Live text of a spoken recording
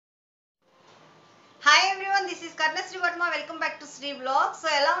This is Karnasri Varma. Welcome back to Shri blog. So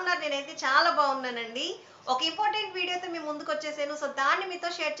ఎలా ఉన్నారు? నేనైతే చాలా బాగున్నానండి. ఒక ఇంపార్టెంట్ వీడియోతో మీ ముందుకు వచ్చేసాను. సో దాన్ని మీతో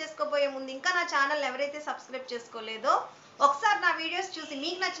షేర్ చేసుకోబోయే ముందు ఇంకా నా ఛానల్ ఎవరైతే సబ్స్క్రైబ్ చేసుకోలేదో ఒకసారి నా వీడియోస్ చూసి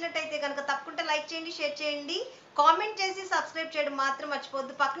మీకు నచ్చినట్టయితే కనుక తప్పకుండా లైక్ చేయండి, షేర్ చేయండి, కామెంట్ చేసి సబ్స్క్రైబ్ చేయడం మాత్రం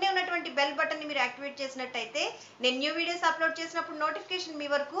మర్చిపోద్దు. పక్కనే ఉన్నటువంటి బెల్ బటన్ని మీరు యాక్టివేట్ చేసినట్టయితే నేను న్యూ వీడియోస్ అప్లోడ్ చేసినప్పుడు నోటిఫికేషన్ మీ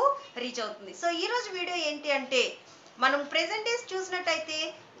వరకు రీచ్ అవుతుంది. సో ఈ రోజు వీడియో ఏంటి అంటే, మనం ప్రెజెంట్ డేస్ చూసినట్టయితే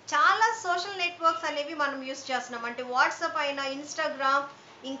చాలా సోషల్ నెట్వర్క్స్ అనేవి మనం యూస్ చేస్తున్నాం. అంటే వాట్సాప్ అయినా, ఇన్స్టాగ్రామ్,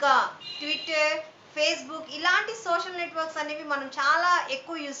 ఇంకా ట్విట్టర్, ఫేస్బుక్, ఇలాంటి సోషల్ నెట్వర్క్స్ అనేవి మనం చాలా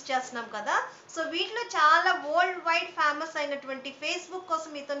ఎక్కువ యూస్ చేస్తున్నాం కదా. సో వీటిలో చాలా వరల్డ్ వైడ్ ఫేమస్ అయినటువంటి ఫేస్బుక్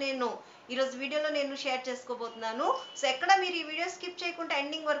కోసం మీతో నేను ఈరోజు వీడియోలో నేను షేర్ చేసుకోబోతున్నాను. సో ఎక్కడ మీరు ఈ వీడియో స్కిప్ చేయకుండా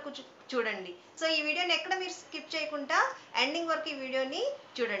ఎండింగ్ వరకు చూడండి. సో ఈ వీడియోని ఎక్కడ మీరు స్కిప్ చేయకుండా ఎండింగ్ వరకు ఈ వీడియోని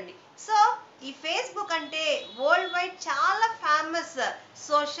చూడండి. సో ఈ ఫేస్బుక్ అంటే వరల్డ్ వైడ్ చాలా ఫేమస్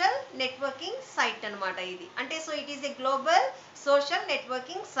సోషల్ నెట్వర్కింగ్ సైట్ అనమాట ఇది. అంటే so it is a global social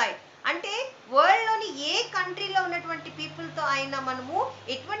networking site. అంటే వరల్డ్లోని ఏ కంట్రీలో ఉన్నటువంటి పీపుల్తో అయినా మనము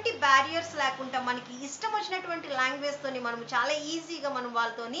ఎటువంటి బ్యారియర్స్ లేకుండా మనకి ఇష్టం వచ్చినటువంటి లాంగ్వేజ్తోని మనము చాలా ఈజీగా మనం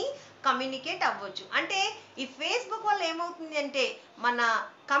వాళ్ళతోని కమ్యూనికేట్ అవ్వచ్చు. అంటే ఈ ఫేస్బుక్ వల్ల ఏమవుతుంది అంటే మన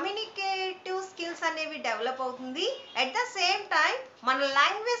కమ్యూనికేటివ్ స్కిల్స్ అనేవి డెవలప్ అవుతుంది. అట్ ద సేమ్ టైం మన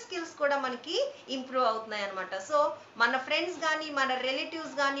లాంగ్వేజ్ స్కిల్స్ కూడా మనకి ఇంప్రూవ్ అవుతున్నాయి అనమాట. సో మన ఫ్రెండ్స్ కానీ, మన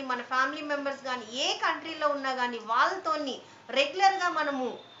రిలేటివ్స్ కానీ, మన ఫ్యామిలీ మెంబర్స్ కానీ ఏ కంట్రీలో ఉన్నా కానీ వాళ్ళతోని రెగ్యులర్గా మనము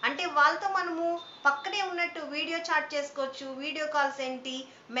అంటే వాళ్ళతో మనము పక్కనే ఉన్నట్టు వీడియో చాట్ చేసుకోవచ్చు. వీడియో కాల్స్ ఏంటి,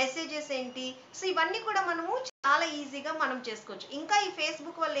 మెసేజెస్ ఏంటి, సో ఇవన్నీ కూడా మనము చాలా ఈజీగా మనం చేసుకోవచ్చు. ఇంకా ఈ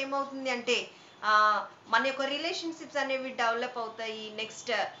ఫేస్బుక్ వల్ల ఏమవుతుంది అంటే మన యొక్క రిలేషన్షిప్స్ అనేవి డెవలప్ అవుతాయి.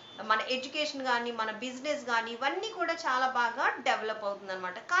 నెక్స్ట్ మన ఎడ్యుకేషన్ కానీ, మన బిజినెస్ కానీ, ఇవన్నీ కూడా చాలా బాగా డెవలప్ అవుతుంది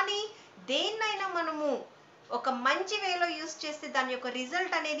అనమాట. కానీ దేన్నైనా మనము ఒక మంచి వేలో యూస్ చేస్తే దాని యొక్క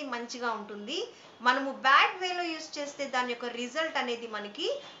రిజల్ట్ అనేది మంచిగా ఉంటుంది. మనము బ్యాడ్ వేలో యూస్ చేస్తే దాని యొక్క రిజల్ట్ అనేది మనకి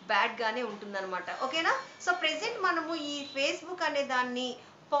బ్యాడ్గానే ఉంటుంది అనమాట. ఓకేనా? సో ప్రెసెంట్ మనము ఈ ఫేస్బుక్ అనే దాన్ని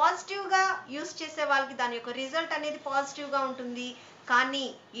పాజిటివ్గా యూస్ చేసే వాళ్ళకి దాని యొక్క రిజల్ట్ అనేది పాజిటివ్గా ఉంటుంది. కానీ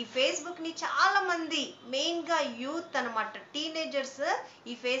ఈ ఫేస్బుక్ని చాలామంది మెయిన్గా యూత్ అనమాట, టీనేజర్స్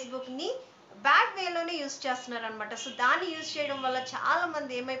ఈ ఫేస్బుక్ని బ్యాడ్ వేలోనే యూస్ చేస్తున్నారు అనమాట. సో దాన్ని యూస్ చేయడం వల్ల చాలా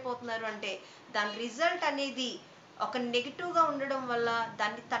మంది ఏమైపోతున్నారు అంటే దాని రిజల్ట్ అనేది ఒక నెగిటివ్గా ఉండడం వల్ల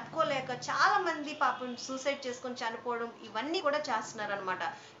దాన్ని తట్టుకోలేక చాలా మంది పాపం సూసైడ్ చేసుకొని చనిపోవడం ఇవన్నీ కూడా చేస్తున్నారు అనమాట.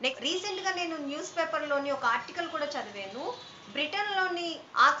 నెక్స్ట్ రీసెంట్గా నేను న్యూస్ పేపర్లోని ఒక ఆర్టికల్ కూడా చదివాను. బ్రిటన్లోని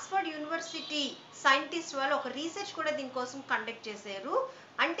ఆక్స్ఫర్డ్ యూనివర్సిటీ సైంటిస్ట్ వాళ్ళు ఒక రీసెర్చ్ కూడా దీనికోసం కండక్ట్ చేశారు.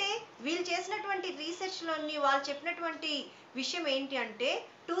 అంటే వీళ్ళు చేసినటువంటి రీసెర్చ్లోని వాళ్ళు చెప్పినటువంటి విషయం ఏంటి అంటే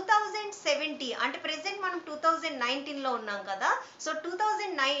 2070 అంటే ప్రెసెంట్ మనం 2019లో ఉన్నాం కదా. సో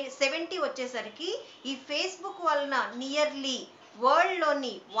 2070 వచ్చేసరికి ఈ ఫేస్బుక్ వలన nearly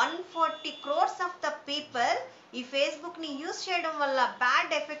వరల్డ్లోని 140 crores of the people ఈ ఫేస్బుక్ని యూస్ చేయడం వల్ల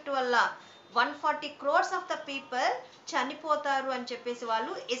బ్యాడ్ ఎఫెక్ట్ వల్ల 140 crores ఆఫ్ ద పీపుల్ చనిపోతారు అని చెప్పేసి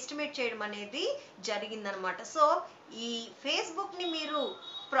వాళ్ళు ఎస్టిమేట్ చేయడం అనేది జరిగిందనమాట. సో ఈ ఫేస్బుక్ని మీరు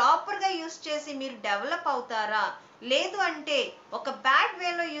ప్రాపర్గా యూస్ చేసి మీరు డెవలప్ అవుతారా, లేదు అంటే ఒక బ్యాడ్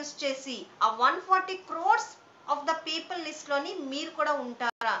వేలో యూస్ చేసి ఆ 140 crores ఆఫ్ ద పీపుల్ లిస్ట్లోని మీరు కూడా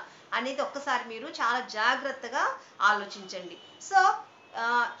ఉంటారా అనేది ఒక్కసారి మీరు చాలా జాగ్రత్తగా ఆలోచించండి. సో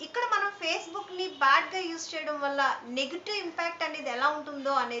ఇక్కడ మనం ఫేస్బుక్ని బ్యాడ్గా యూస్ చేయడం వల్ల నెగిటివ్ ఇంపాక్ట్ అనేది ఎలా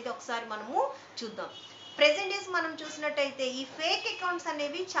ఉంటుందో అనేది ఒకసారి మనము చూద్దాం. ప్రెసెంట్ డేస్ మనం చూసినట్టయితే ఈ ఫేక్ అకౌంట్స్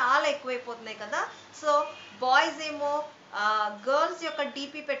అనేవి చాలా ఎక్కువైపోతున్నాయి కదా. సో బాయ్స్ ఏమో గర్ల్స్ యొక్క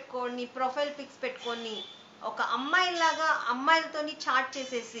డీపీ పెట్టుకొని, ప్రొఫైల్ పిక్స్ పెట్టుకొని ఒక అమ్మాయిలాగా అమ్మాయిలతోని చాట్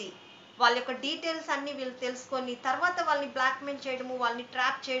చేసేసి వాళ్ళ యొక్క డీటెయిల్స్ అన్ని వీళ్ళు తెలుసుకొని తర్వాత వాళ్ళని బ్లాక్మెయిల్ చేయడము, వాళ్ళని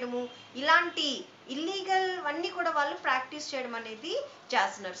ట్రాప్ చేయడము, ఇలాంటి ఇల్లీగల్ అన్నీ కూడా వాళ్ళు ప్రాక్టీస్ చేయడం అనేది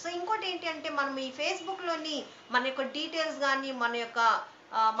చేస్తున్నారు. సో ఇంకోటి ఏంటి అంటే మనం ఈ ఫేస్బుక్లోని మన యొక్క డీటెయిల్స్ కానీ, మన యొక్క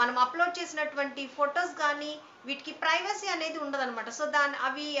మనం అప్లోడ్ చేసినటువంటి ఫొటోస్ కానీ వీటికి ప్రైవసీ అనేది ఉండదన్నమాట. సో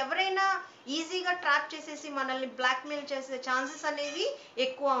అవి ఎవరైనా ఈజీగా ట్రాప్ చేసేసి మనల్ని బ్లాక్మెయిల్ చేసే ఛాన్సెస్ అనేవి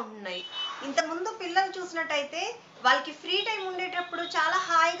ఎక్కువ ఉంటున్నాయి. ఇంతకుముందు పిల్లలు చూసినట్టయితే వాళ్ళకి ఫ్రీ టైం ఉండేటప్పుడు చాలా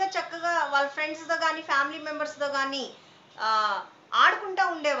హాయిగా చక్కగా వాళ్ళ ఫ్రెండ్స్తో కానీ, ఫ్యామిలీ మెంబర్స్తో కానీ ఆడుకుంటూ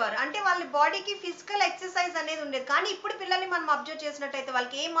ఉండేవారు. అంటే వాళ్ళ బాడీకి ఫిజికల్ ఎక్సర్సైజ్ అనేది ఉండేది. కానీ ఇప్పుడు పిల్లల్ని మనం అబ్జర్వ్ చేసినట్టయితే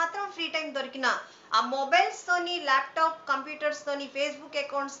వాళ్ళకి ఏమాత్రం ఫ్రీ టైం దొరికినా ఆ మొబైల్స్తోని, ల్యాప్టాప్, కంప్యూటర్స్తోని, ఫేస్బుక్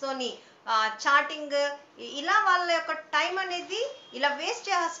అకౌంట్స్తోని చాటింగ్, ఇలా వాళ్ళ యొక్క టైం అనేది ఇలా వేస్ట్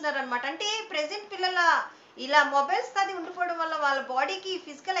చేస్తున్నారు అనమాట. అంటే ప్రెసెంట్ పిల్లల ఇలా మొబైల్స్ అది ఉండిపోవడం వల్ల వాళ్ళ బాడీకి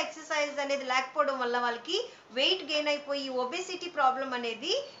ఫిజికల్ ఎక్సర్సైజ్ అనేది లేకపోవడం వల్ల వాళ్ళకి వెయిట్ గెయిన్ అయిపోయి ఒబేసిటీ ప్రాబ్లం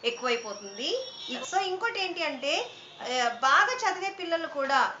అనేది ఎక్కువైపోతుంది. సో ఇంకోటి ఏంటి అంటే బాగా చదివే పిల్లలు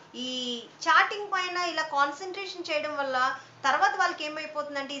కూడా ఈ చాటింగ్ పైన ఇలా కాన్సన్ట్రేషన్ చేయడం వల్ల తర్వాత వాళ్ళకి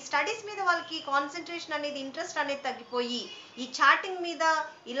ఏమైపోతుందంటే ఈ స్టడీస్ మీద వాళ్ళకి కాన్సన్ట్రేషన్ అనేది ఇంట్రెస్ట్ అనేది తగ్గిపోయి ఈ చాటింగ్ మీద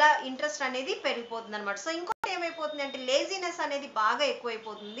ఇలా ఇంట్రెస్ట్ అనేది పెరిగిపోతుంది అనమాట. సో ఇంకోటి ఏమైపోతుంది అంటే లేజినెస్ అనేది బాగా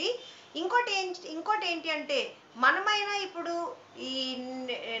ఎక్కువైపోతుంది. ఇంకోటి ఏంటి అంటే మనమైనా ఇప్పుడు ఈ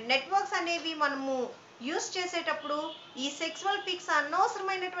నెట్వర్క్స్ అనేవి మనము యూస్ చేసేటప్పుడు ఈ సెక్సువల్ పిక్స్,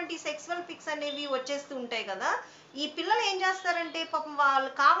 అనవసరమైనటువంటి సెక్సువల్ పిక్స్ అనేవి వచ్చేస్తూ ఉంటాయి కదా. ఈ పిల్లలు ఏం చేస్తారంటే పాపం వాళ్ళు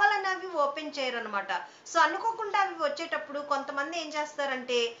కావాలని అవి ఓపెన్ చేయరు అనమాట. సో అనుకోకుండా అవి వచ్చేటప్పుడు కొంతమంది ఏం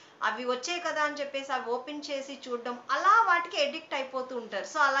చేస్తారంటే అవి వచ్చాయి కదా అని చెప్పేసి అవి ఓపెన్ చేసి చూడడం, అలా వాటికి ఎడిక్ట్ అయిపోతూ ఉంటారు.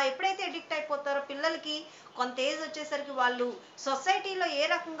 సో అలా ఎప్పుడైతే ఎడిక్ట్ అయిపోతారో పిల్లలకి కొంత ఏజ్ వచ్చేసరికి వాళ్ళు సొసైటీలో ఏ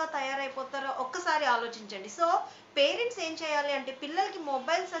రకంగా తయారైపోతారో ఒక్కసారి ఆలోచించండి. సో పేరెంట్స్ ఏం చేయాలి అంటే పిల్లలకి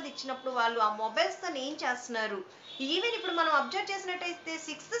మొబైల్స్ అది ఇచ్చినప్పుడు వాళ్ళు ఆ మొబైల్స్తో ఏం చేస్తున్నారు, ఈవెన్ ఇప్పుడు మనం అబ్జర్వ్ చేసినట్టయితే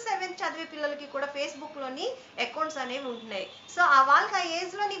 6th 7th చదివే పిల్లలకి కూడా ఫేస్బుక్లోని అకౌంట్స్ అనేవి ఉంటున్నాయి. సో వాళ్ళకి ఆ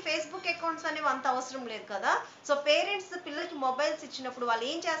ఏజ్లోని ఫేస్బుక్ అకౌంట్స్ అనేవి అంత అవసరం లేదు కదా. సో పేరెంట్స్ పిల్లలకి మొబైల్స్ ఇచ్చినప్పుడు వాళ్ళు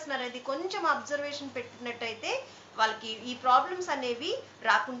ఏం చేస్తున్నారు అనేది కొంచెం అబ్జర్వేషన్ పెట్టినట్టయితే వాళ్ళకి ఈ ప్రాబ్లమ్స్ అనేవి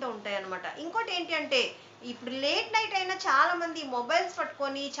రాకుండా ఉంటాయి అన్నమాట. ఇంకోటి ఏంటి అంటే ఇప్పుడు లేట్ నైట్ అయినా చాలా మంది మొబైల్స్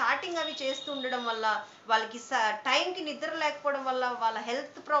పట్టుకొని చాటింగ్ అవి చేస్తూ ఉండడం వల్ల వాళ్ళకి టైంకి నిద్ర లేకపోవడం వల్ల వాళ్ళ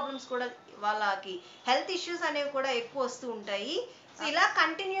హెల్త్ ప్రాబ్లమ్స్ కూడా, వాళ్ళకి హెల్త్ ఇష్యూస్ అనేవి కూడా ఎక్కువ వస్తూ ఉంటాయి. సో ఇలా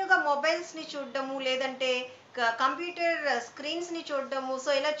కంటిన్యూగా మొబైల్స్ ని చూడడము, లేదంటే కంప్యూటర్ స్క్రీన్స్ ని చూడడము, సో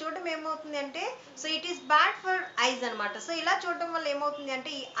ఇలా చూడడం ఏమవుతుంది అంటే so it is bad for ice అనమాట. సో ఇలా చూడడం వల్ల ఏమవుతుంది అంటే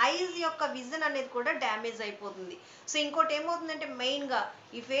ఈ ఐస్ యొక్క విజన్ అనేది కూడా డ్యామేజ్ అయిపోతుంది. సో ఇంకోటి ఏమవుతుందంటే మెయిన్ గా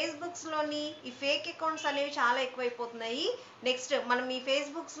ఈ ఫేస్బుక్స్ లోని ఈ ఫేక్ అకౌంట్స్ అనేవి చాలా ఎక్కువైపోతున్నాయి. నెక్స్ట్ మనం ఈ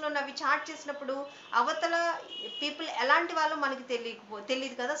ఫేస్బుక్స్ లో అవి చాట్ చేసినప్పుడు అవతల పీపుల్ ఎలాంటి వాళ్ళు మనకి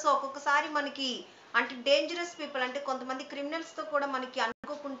తెలియదు కదా. సో ఒక్కొక్కసారి మనకి అంటే డేంజరస్ పీపుల్, అంటే కొంతమంది క్రిమినల్స్ తో కూడా మనకి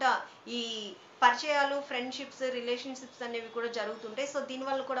అనుకోకుండా ఈ పరిచయాలు, ఫ్రెండ్షిప్స్, రిలేషన్షిప్స్ అనేవి కూడా జరుగుతుంటాయి. సో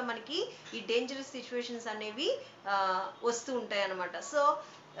దీనివల్ల కూడా మనకి ఈ డేంజరస్ సిచ్యువేషన్స్ అనేవి వస్తూ ఉంటాయి అన్నమాట. సో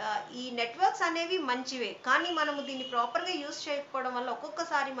ఈ నెట్వర్క్స్ అనేవి మంచివే, కానీ మనము దీన్ని ప్రాపర్గా యూస్ చేయకపోవడం వల్ల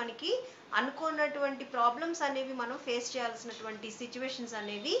ఒక్కొక్కసారి మనకి అనుకున్నటువంటి ప్రాబ్లమ్స్ అనేవి మనం ఫేస్ చేయాల్సినటువంటి సిచ్యువేషన్స్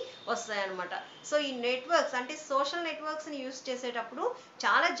అనేవి వస్తాయన్నమాట. సో ఈ నెట్వర్క్స్ అంటే సోషల్ నెట్వర్క్స్ని యూస్ చేసేటప్పుడు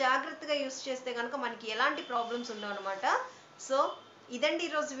చాలా జాగ్రత్తగా యూస్ చేస్తే కనుక మనకి ఎలాంటి ప్రాబ్లమ్స్ ఉండవు అనమాట. సో ఇదండి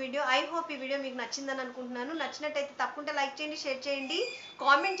ఈరోజు వీడియో. ఐ హోప్ ఈ వీడియో మీకు నచ్చిందని అనుకుంటున్నాను. నచ్చినట్టయితే తప్పకుండా లైక్ చేయండి, షేర్ చేయండి,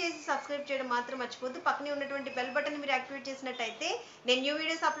 కామెంట్ చేసి సబ్స్క్రైబ్ చేయడం మాత్రం మర్చిపోద్దు. పక్కనే ఉన్నటువంటి బెల్ బటన్ మీరు యాక్టివేట్ చేసినట్టయితే నేను న్యూ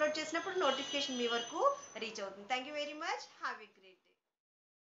వీడియోస్ అప్లోడ్ చేసినప్పుడు నోటిఫికేషన్ మీ వరకు రీచ్ అవుతుంది. Thank you very much. Have a great day.